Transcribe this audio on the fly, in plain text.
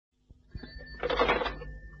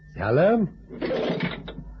Hello?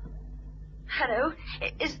 Hello?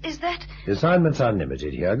 Is that... Assignments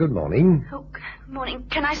Unlimited here. Good morning. Oh, good morning.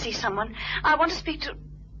 Can I see someone? I want to speak to...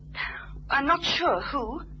 I'm not sure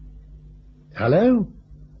who. Hello?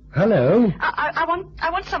 Hello? I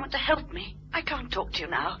want someone to help me. I can't talk to you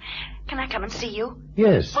now. Can I come and see you?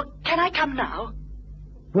 Yes. Well, can I come now?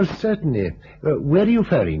 Well, certainly. Where are you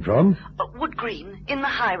phoning from? Wood Green, in the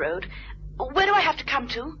high road. Where do I have to come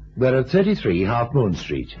to? We're at 33 Half Moon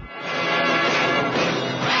Street.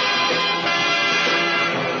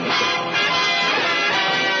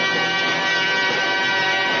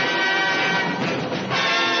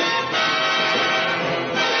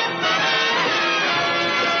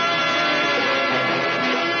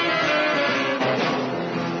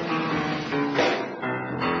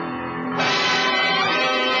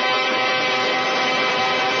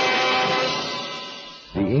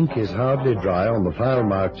 The ink is hardly dry on the file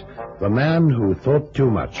marked, "The Man Who Thought Too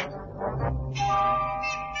Much."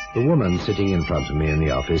 The woman sitting in front of me in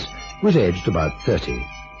the office was aged about 30.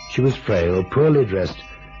 She was frail, poorly dressed,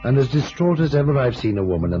 and as distraught as ever I've seen a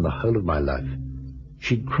woman in the whole of my life.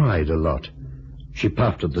 She'd cried a lot. She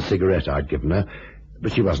puffed at the cigarette I'd given her,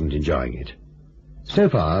 but she wasn't enjoying it. So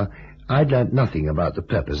far, I'd learnt nothing about the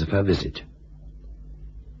purpose of her visit.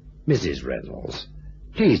 "Mrs. Reynolds,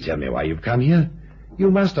 please tell me why you've come here. You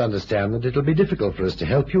must understand that it'll be difficult for us to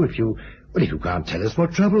help you if you can't tell us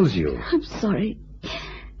what troubles you." I'm sorry.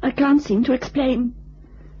 I can't seem to explain.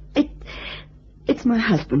 It's my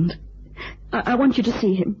husband. I want you to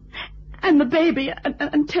see him. And the baby,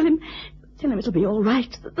 and tell him it'll be all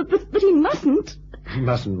right. But he mustn't.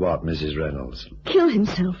 Mustn't what, Mrs. Reynolds? Kill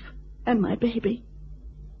himself and my baby.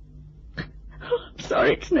 Oh, I'm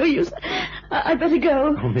sorry, it's no use. I'd better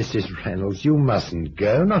go. Oh, Mrs. Reynolds, you mustn't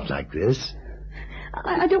go. Not like this.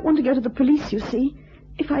 I don't want to go to the police, you see.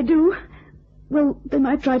 If I do, well, they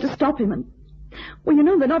might try to stop him and... Well, you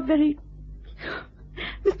know, they're not very...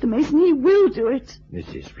 Mr. Mason, he will do it.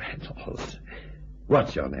 Mrs. Reynolds,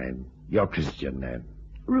 what's your name? Your Christian name?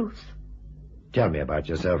 Ruth. Tell me about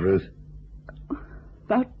yourself, Ruth.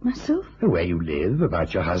 About myself? Where you live,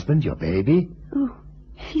 about your husband, your baby. Oh,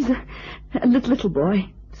 he's a little boy.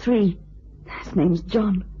 3. His name's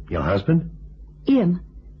John. Your husband? Ian.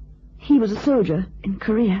 He was a soldier in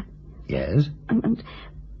Korea. Yes? And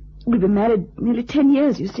we've been married nearly 10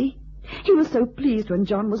 years, you see. He was so pleased when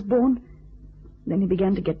John was born. Then he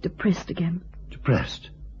began to get depressed again. Depressed?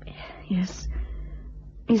 Yes.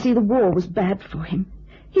 You see, the war was bad for him.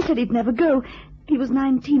 He said he'd never go. He was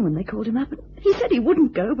 19 when they called him up. He said he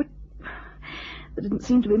wouldn't go, but there didn't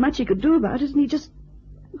seem to be much he could do about it, and he just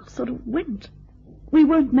sort of went. We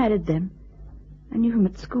weren't married then. I knew him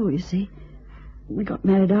at school, you see. We got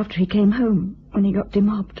married after he came home, when he got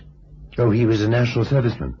demobbed. Oh, he was a national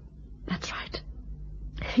serviceman? That's right.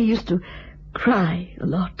 He used to cry a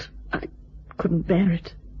lot. I couldn't bear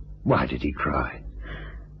it. Why did he cry?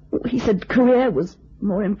 He said Korea was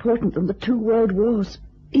more important than the 2 world wars.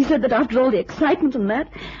 He said that after all the excitement and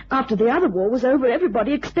that, after the other war was over,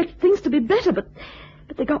 everybody expected things to be better, but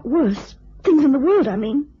they got worse. Things in the world, I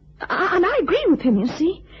mean. And I agree with him, you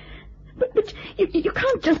see. But you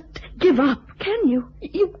can't just give up, can you?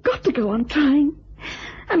 You've got to go on trying.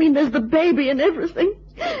 I mean, there's the baby and everything.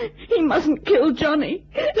 He mustn't kill Johnny.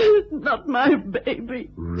 Not my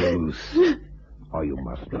baby. Ruth. Oh, you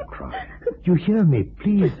mustn't cry. You hear me?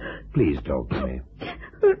 Please talk to me.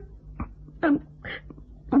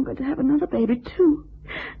 I'm going to have another baby, too.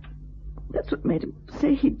 That's what made him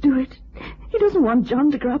say he'd do it. He doesn't want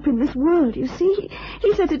John to grow up in this world, you see.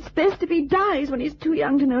 He says it's best if he dies when he's too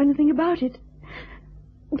young to know anything about it.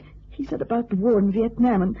 He said about the war in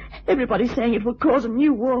Vietnam, and everybody's saying it will cause a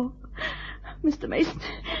new war. Mr. Mason,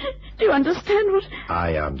 do you understand what...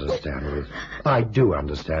 I understand, Ruth. I do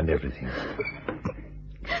understand everything.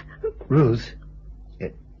 Ruth,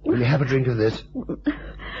 will you have a drink of this?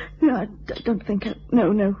 No, I don't think... No,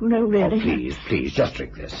 really. Oh, please, just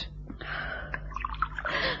drink this.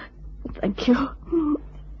 Thank you.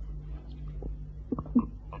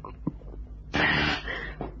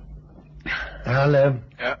 Hello.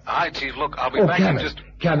 Hi, Chief. Look, I'll be back Cannon. in just...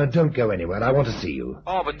 Cannon, don't go anywhere. I want to see you.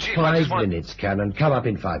 Oh, but Chief, 5 minutes, Cannon. Come up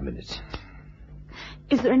in 5 minutes.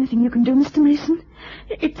 Is there anything you can do, Mr. Mason?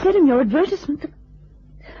 It said in your advertisement that...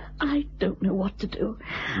 I don't know what to do.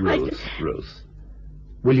 Ruth.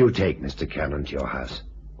 Will you take Mr. Cannon to your house?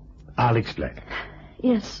 I'll explain.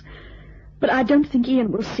 Yes, but I don't think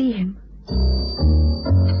Ian will see him.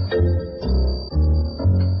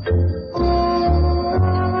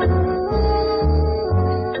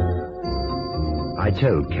 I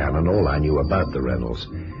told Cannon all I knew about the Reynolds.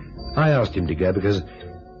 I asked him to go because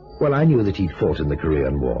Well, I knew that he'd fought in the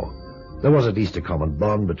Korean War. There was at least a common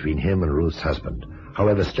bond between him and Ruth's husband,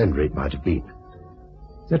 however slender it might have been.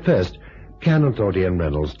 At first, Cannon thought Ian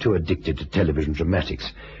Reynolds too addicted to television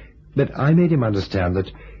dramatics, but I made him understand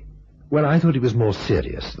that, well, I thought he was more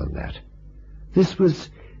serious than that. This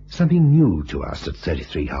was something new to us at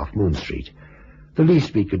 33 Half Moon Street. The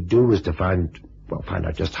least we could do was to find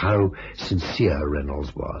out just how sincere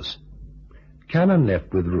Reynolds was. Cannon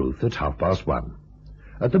left with Ruth at 1:30.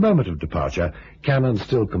 At the moment of departure, Cannon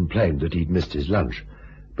still complained that he'd missed his lunch,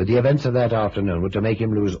 but the events of that afternoon were to make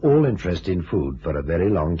him lose all interest in food for a very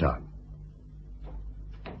long time.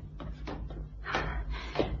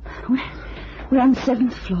 We're on the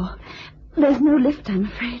 7th floor. There's no lift, I'm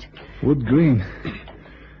afraid. Wood Green.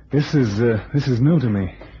 This is new to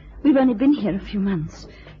me. We've only been here a few months.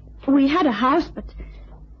 We had a house, but,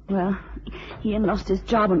 well, Ian lost his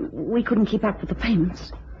job and we couldn't keep up with the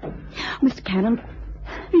payments. Mr. Cannon,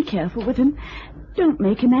 be careful with him. Don't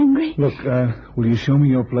make him angry. Look, will you show me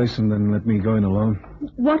your place and then let me go in alone?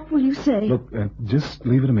 What will you say? Look, just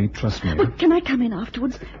leave it to me. Trust me. Well, can I come in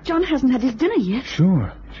afterwards? John hasn't had his dinner yet.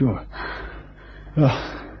 Sure.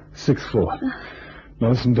 6th floor. Now,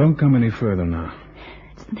 listen, don't come any further now.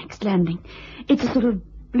 It's the next landing. It's a sort of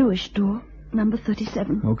bluish door, number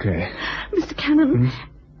 37. Okay. Mr. Cannon.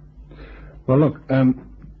 Well, look, can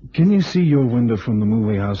you see your window from the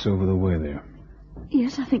movie house over the way there?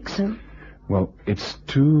 Yes, I think so. Well, it's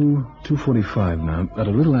 2:45 now. At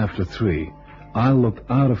a little after 3, I'll look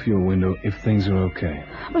out of your window if things are okay.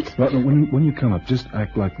 But... Well, when you come up, just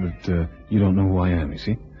act like that you don't know who I am, you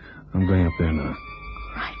see? I'm going up there now.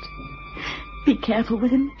 Right. Be careful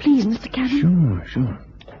with him, please, Mr. Cannon. Sure.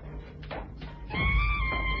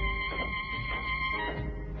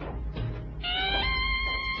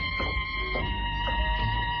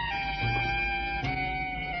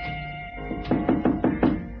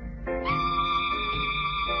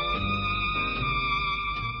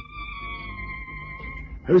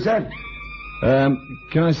 Who's that?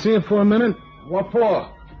 Can I see you for a minute? What for?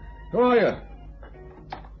 Who are you?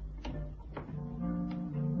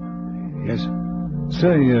 Yes.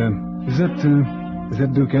 Say, is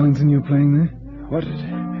that Duke Ellington you're playing there? What?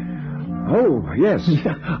 Oh, yes.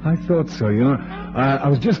 Yeah, I thought so, you know. I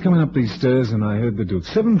was just coming up these stairs and I heard the Duke.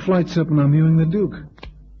 7 flights up and I'm hearing the Duke.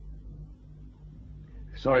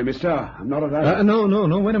 Sorry, mister. I'm not at that. No,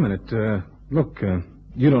 wait a minute. Look,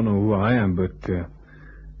 you don't know who I am, but,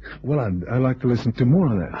 well, I'd like to listen to more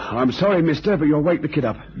of that. I'm sorry, mister, but you'll wake the kid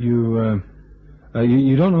up. You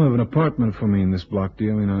don't have an apartment for me in this block, do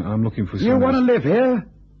you? I mean, I'm looking for You want to live here?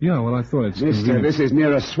 Yeah, well, I thought it's Mister, convenient. this is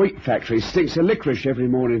near a sweet factory. Stinks of licorice every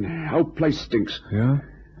morning. Whole place stinks. Yeah?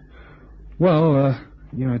 Well,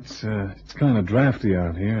 it's kind of drafty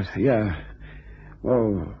out here. Yeah.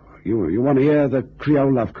 Well, you want to hear the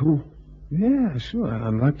Creole Love Call? Yeah, sure.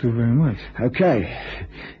 I'd like to very much. Okay.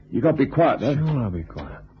 You got to be quiet, though. Sure, I'll be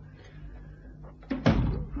quiet.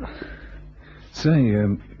 Say,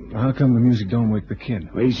 how come the music don't wake the kid?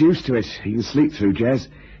 Well, he's used to it. He can sleep through jazz.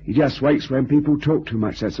 He just wakes when people talk too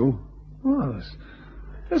much, that's all. Well,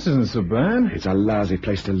 this isn't so bad. It's a lousy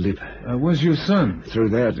place to live. Where's your son? Through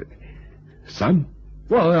there. Son?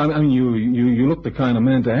 Well, I mean, you look the kind of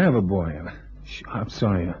man to have a boy. I'm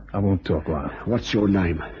sorry, I won't talk loud. What's your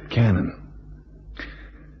name? Cannon.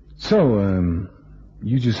 So,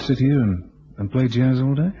 you just sit here and play jazz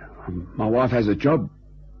all day? My wife has a job.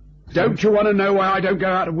 Don't you want to know why I don't go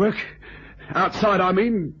out to work? Outside, I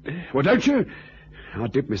mean. Well, don't you? I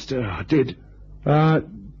did, mister. I did.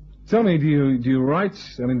 Tell me, do you write?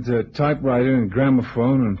 I mean, to typewriter and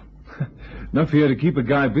gramophone and enough here to keep a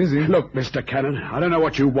guy busy. Look, Mr. Cannon, I don't know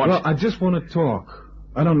what you want. Well, I just want to talk.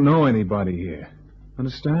 I don't know anybody here.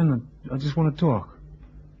 Understand? I just want to talk.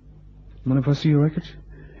 Mind if I see your records?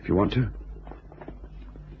 If you want to.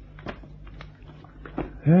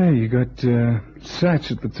 Hey, you got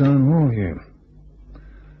Satch at the town hall here.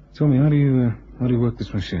 Tell me, how do you work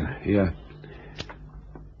this machine? Yeah.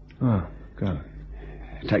 Oh, got it.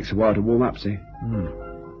 It takes a while to warm up, see?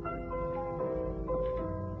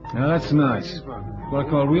 Now, that's nice. What I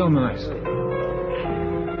call real nice.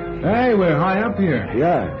 Hey, we're high up here.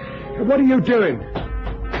 Yeah. What are you doing?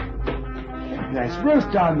 There's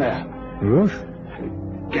Ruth down there. Ruth?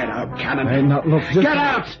 Get out, Cannon. Hey, now, look, just... Get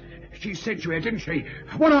out! She sent you here, didn't she?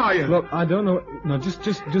 What are you? Look, I don't know... No, just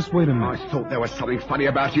wait a minute. I thought there was something funny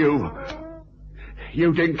about you.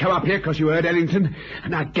 You didn't come up here because you heard Ellington.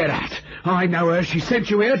 Now get out. I know her. She sent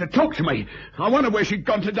you here to talk to me. I wonder where she'd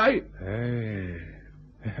gone today.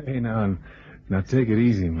 Hey, now, Now take it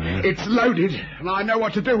easy, man. It's loaded, and I know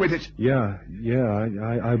what to do with it. Yeah,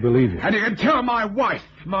 I believe you. And you can tell my wife,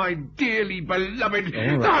 my dearly beloved... All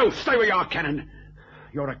right. No, stay where you are, Cannon.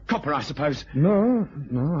 You're a copper, I suppose. No,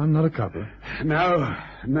 I'm not a copper. No,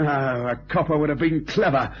 a copper would have been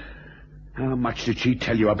clever. How much did she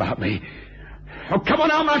tell you about me? Oh, come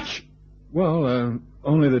on, how much? Well,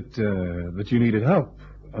 only that you needed help.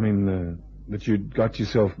 I mean, that you'd got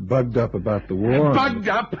yourself bugged up about the war. Bugged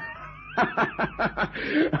up?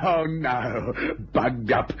 Oh, no.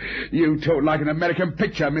 Bugged up. You talk like an American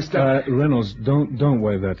picture, Mr... Reynolds, don't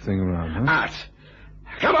wave that thing around, huh? Art.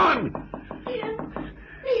 Come on! Ian,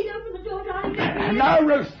 please open the door, darling. No,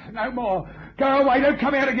 Ruth, no more. Go away, don't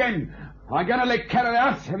come out again. I'm going to let Cannon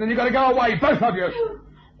out, and then you've got to go away, both of you. Oh,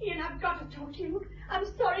 Ian, I've got to talk to you. I'm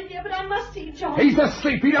sorry, dear, but I must see John. He's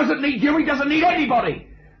asleep. He doesn't need you. He doesn't need anybody.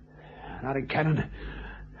 Now then, Cannon,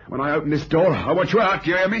 when I open this door, I want you out.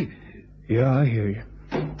 Do you hear me? Yeah, I hear you.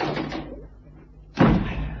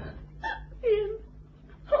 Ian.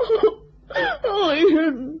 Oh,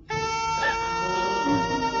 Ian.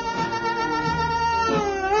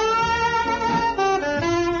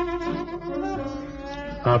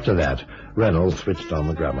 After that, Reynolds switched on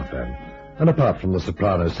the gramophone. And apart from the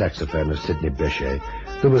soprano saxophone of Sidney Bechet,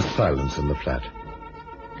 there was silence in the flat.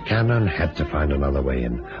 Cannon had to find another way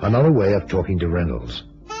in. Another way of talking to Reynolds.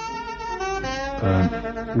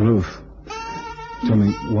 Ruth, tell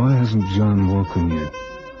me, why hasn't John woken yet?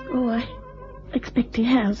 Oh, I expect he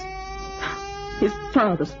has. His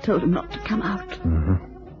father's told him not to come out. Uh-huh.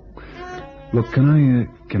 Look, can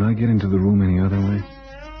I get into the room any other way?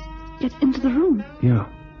 Get into the room. Yeah.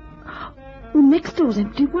 Well, next door's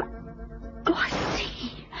empty. What? Oh, I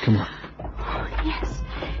see. Come on. Oh, yes.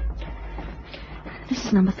 This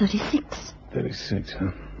is number 36. 36,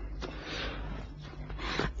 huh?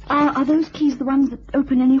 Are those keys the ones that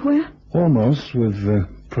open anywhere? Almost, with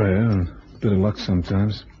prayer and a bit of luck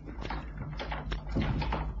sometimes.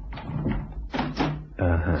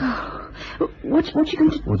 Uh-huh. What you going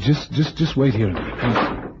to... Well, just wait here a minute.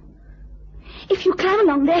 Come. If you climb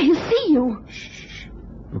along there, he'll see you. Shh.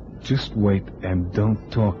 Look, just wait and don't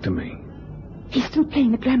talk to me. He's still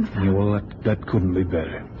playing the gramophone. Yeah, well, that couldn't be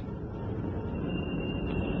better.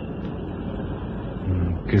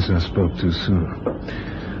 Guess I spoke too soon.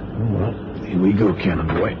 Oh, well, here we go, Cannon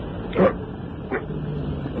Boy.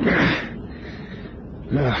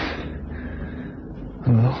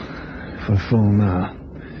 Well, if I fall now,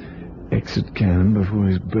 exit Cannon before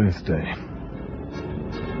his birthday.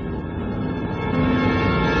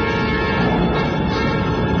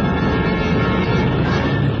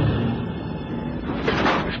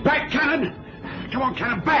 Back, Cannon! Come on,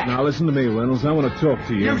 Cannon, back! Now, listen to me, Reynolds. I want to talk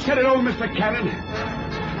to you. You've said it all, Mr. Cannon.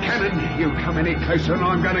 Cannon, you come any closer and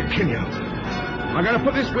I'm going to kill you. I'm going to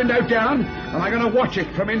put this window down and I'm going to watch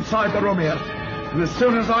it from inside the room here. And as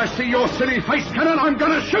soon as I see your silly face, Cannon, I'm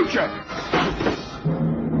going to shoot you.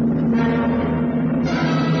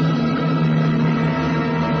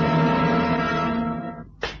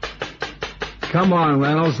 Come on,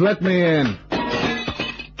 Reynolds. Let me in.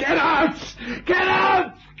 Get out! Get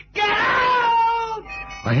out! Get out!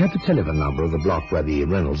 I had the telephone number of the block where the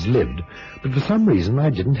Reynolds lived, but for some reason I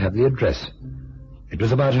didn't have the address. It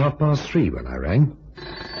was about 3:30 when I rang.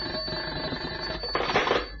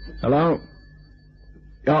 Hello?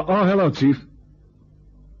 Oh, hello, Chief.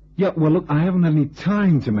 Yeah, well, look, I haven't had any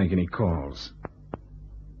time to make any calls.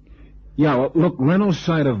 Yeah, well, look, Reynolds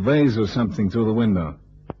shied a vase or something through the window.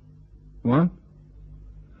 What?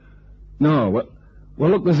 No, well,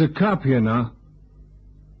 look, there's a cop here now.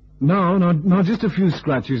 No, just a few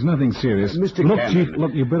scratches, nothing serious. Mr. Look, Cannon. Chief,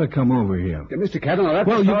 look, you better come over here. Mr. Cannon, I'll have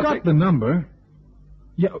Well, to you start got the number.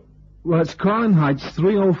 Yeah, well, it's Carlin Heights,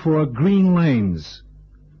 304 Green Lanes.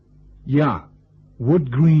 Yeah,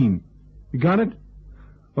 Wood Green. You got it?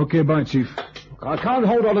 Okay, bye, Chief. I can't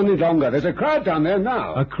hold on any longer. There's a crowd down there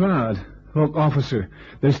now. A crowd? Look, officer,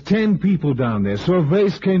 there's 10 people down there, so a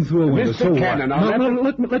vase came through a window. Mr. So Cannon, what? I'll No,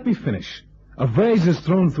 let me finish. A vase is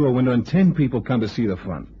thrown through a window and 10 people come to see the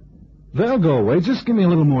fun. They'll go away. Just give me a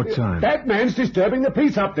little more time. That man's disturbing the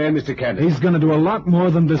peace up there, Mr. Cannon. He's going to do a lot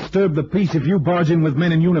more than disturb the peace if you barge in with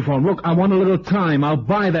men in uniform. Look, I want a little time. I'll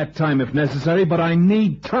buy that time if necessary, but I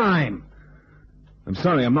need time. I'm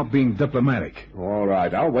sorry, I'm not being diplomatic. All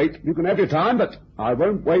right, I'll wait. You can have your time, but I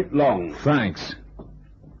won't wait long. Thanks.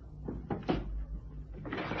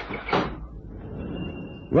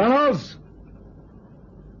 Reynolds!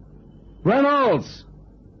 Reynolds!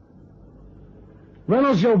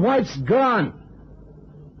 Reynolds, your wife's gone.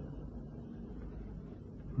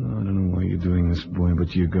 Oh, I don't know why you're doing this, boy,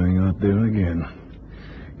 but you're going out there again.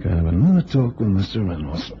 Gotta have another talk with Mr.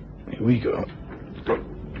 Reynolds. Here we go.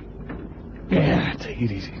 Yeah, take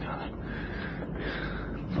it easy now.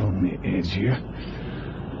 On the edge here.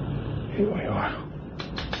 Here we are.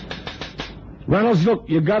 Reynolds, look,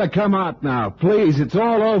 you gotta come out now. Please, it's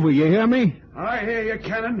all over. You hear me? I hear you,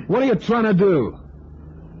 Cannon. What are you trying to do?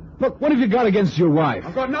 Look, what have you got against your wife?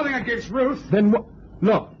 I've got nothing against Ruth. Then what?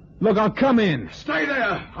 Look, I'll come in. Stay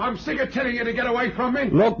there. I'm sick of telling you to get away from me.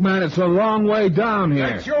 Look, man, it's a long way down here.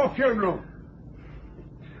 That's your funeral.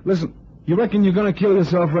 Listen, you reckon you're gonna kill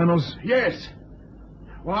yourself, Reynolds? Yes.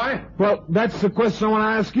 Why? Well, that's the question I want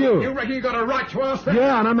to ask you. You reckon you got a right to ask that?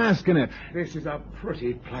 Yeah, and I'm asking it. This is a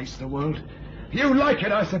pretty place, the world. You like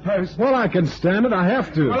it, I suppose. Well, I can stand it. I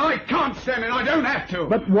have to. Well, I can't stand it. I don't have to.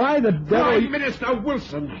 But why the devil... Prime Minister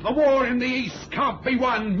Wilson, the war in the East can't be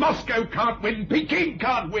won. Moscow can't win. Peking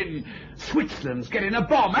can't win. Switzerland's getting a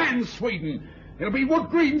bomb, and Sweden. It'll be Wood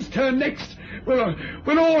Green's turn next. We'll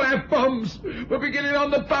all have bombs. We'll be getting on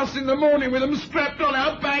the bus in the morning with them strapped on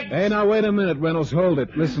our backs. Hey, now, wait a minute, Reynolds. Hold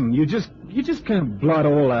it. Listen, you just can't blot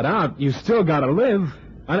all that out. You still gotta live.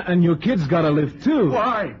 And your kids gotta live, too.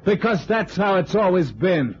 Why? Because that's how it's always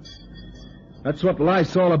been. That's what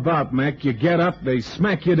life's all about, Mac. You get up, they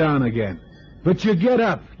smack you down again. But you get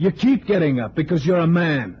up. You keep getting up because you're a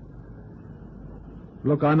man.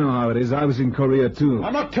 Look, I know how it is. I was in Korea, too.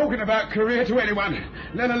 I'm not talking about Korea to anyone,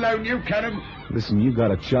 let alone you, Cannon. Listen, you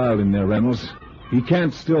got a child in there, Reynolds. He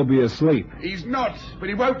can't still be asleep. He's not, but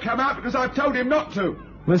he won't come out because I've told him not to.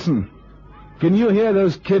 Listen, can you hear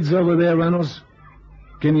those kids over there, Reynolds?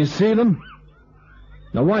 Can you see them?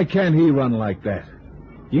 Now, why can't he run like that?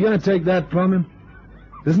 You gonna take that from him?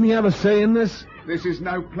 Doesn't he have a say in this? This is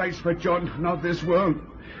no place for John, not this world.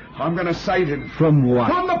 I'm gonna save him. From what?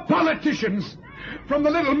 From the politicians. From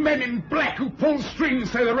the little men in black who pull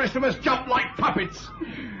strings so the rest of us jump like puppets.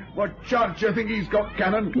 What chance do you think he's got,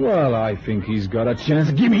 Cannon? Well, I think he's got a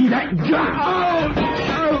chance. Give me that gun!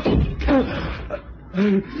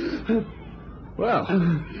 Well,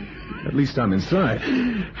 at least I'm inside.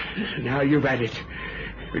 Now you've had it.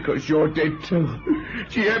 Because you're dead, too.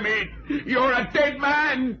 Do you hear me? You're a dead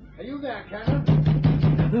man! Are you there, Cannon?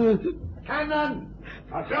 Cannon!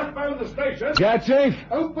 I've just phoned the station. Yeah, Chief?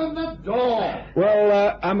 Open the door!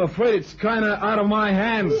 Well, I'm afraid it's kind of out of my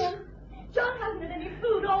hands. John hasn't had any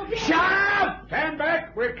food all day. Shut up! Stand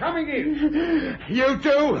back. We're coming in. You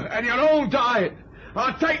two, and you'll all die.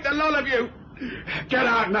 I'll take the lot of you. Get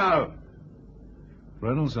out now.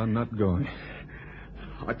 Reynolds, I'm not going.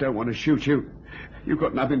 I don't want to shoot you. You've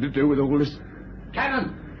got nothing to do with all this.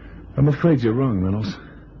 Cannon! I'm afraid you're wrong, Reynolds.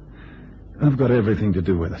 I've got everything to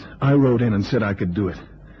do with it. I wrote in and said I could do it.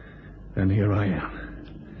 And here I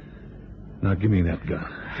am. Now give me that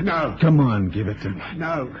gun. No. Come on, give it to me.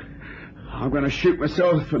 No. I'm going to shoot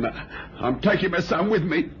myself, and I'm taking my son with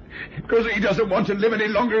me. Because he doesn't want to live any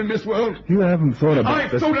longer in this world. You haven't thought about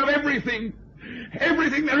I've thought of everything.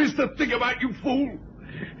 Everything there is to think about, you fool.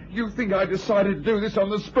 You think I decided to do this on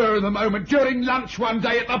the spur of the moment during lunch one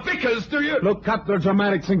day at the Vickers, do you? Look, cut the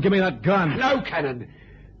dramatics and give me that gun. No, Cannon.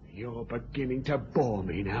 You're beginning to bore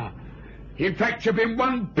me now. In fact, you've been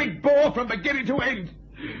one big bore from beginning to end.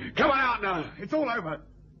 Come on out now. It's all over.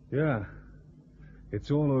 Yeah.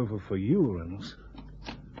 It's all over for you, Reynolds.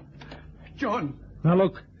 John. Now,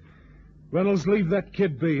 look. Reynolds, leave that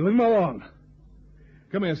kid be. Leave him alone.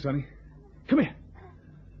 Come here, Sonny. Come here.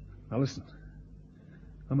 Now, listen.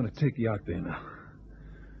 I'm going to take you out there now.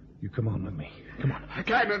 You come on with me. Come on.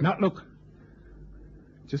 Cannon. Now, look.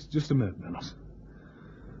 Just a minute, Reynolds.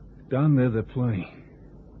 Down there, they're playing.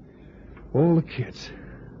 All the kids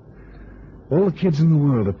in the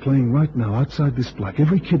world are playing right now outside this block.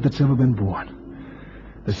 Every kid that's ever been born.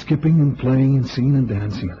 They're skipping and playing and singing and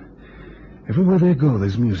dancing. Everywhere they go,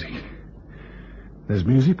 there's music. There's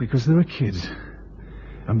music because there are kids.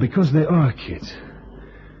 And because they are kids.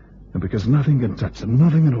 And because nothing can touch them,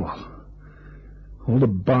 nothing at all. All the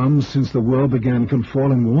bombs since the world began can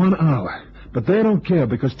fall in 1 hour. But they don't care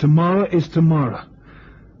because tomorrow is tomorrow.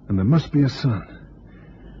 And there must be a sun.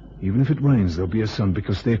 Even if it rains, there'll be a sun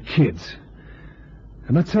because they're kids.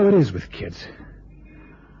 And that's how it is with kids.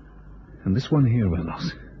 And this one here,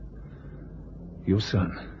 Reynolds. Your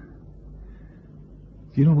son.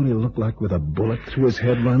 Do you know what he'll look like with a bullet through his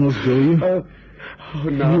head, Reynolds, do you? Oh,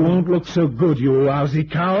 no. He won't look so good, you lousy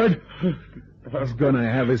coward. He's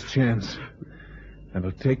gonna have his chance. And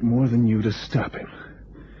it'll take more than you to stop him.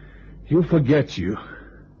 He'll forget you.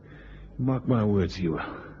 Mark my words, he will.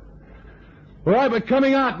 All right, we're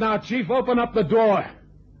coming out now, Chief. Open up the door.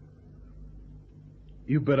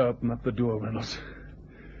 You better open up the door, Reynolds.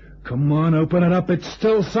 Come on, open it up. It's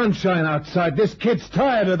still sunshine outside. This kid's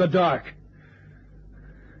tired of the dark.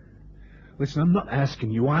 Listen, I'm not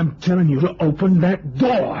asking you. I'm telling you to open that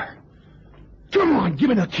door. Come on, give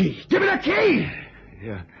me the key. Give me the key!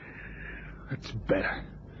 Yeah, that's better.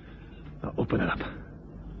 Now open it up.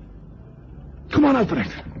 Come on, open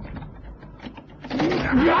it.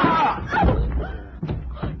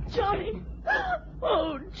 Johnny.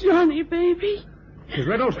 Oh, Johnny, baby. Is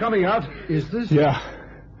Reynolds coming out? Is this... Yeah.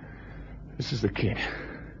 This is the kid.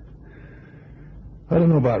 I don't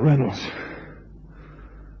know about Reynolds.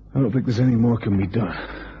 I don't think there's any more can be done.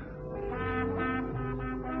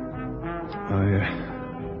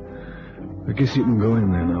 I guess you can go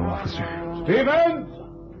in there now, officer. Stevens!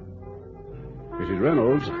 Mrs.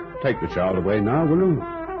 Reynolds, take the child away now, will you?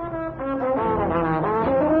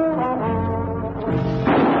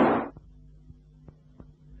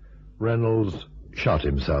 Reynolds shot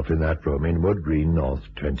himself in that room in Wood Green North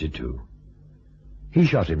 22. He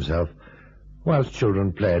shot himself whilst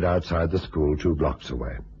children played outside the school 2 blocks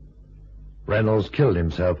away. Reynolds killed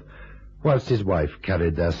himself whilst his wife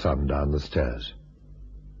carried their son down the stairs.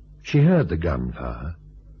 She heard the gunfire,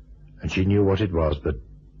 and she knew what it was, but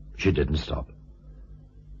she didn't stop.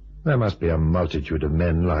 There must be a multitude of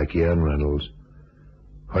men like Ian Reynolds.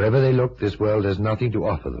 Wherever they look, this world has nothing to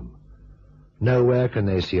offer them. Nowhere can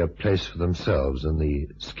they see a place for themselves in the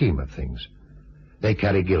scheme of things. They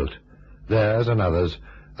carry guilt, theirs and others,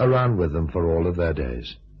 around with them for all of their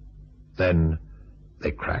days. Then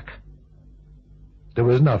they crack. There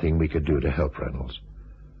was nothing we could do to help Reynolds.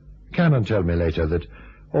 Cannon told me later that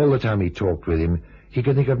all the time he talked with him, he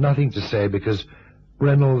could think of nothing to say because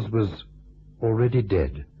Reynolds was already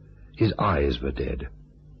dead. His eyes were dead.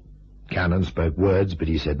 Cannon spoke words, but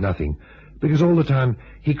he said nothing, because all the time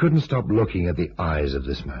he couldn't stop looking at the eyes of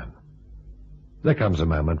this man. There comes a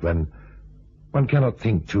moment when one cannot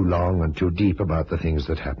think too long and too deep about the things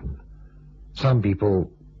that happen. Some people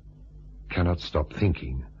cannot stop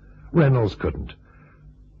thinking. Reynolds couldn't.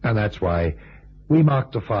 And that's why we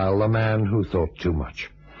marked the file the man who thought too much.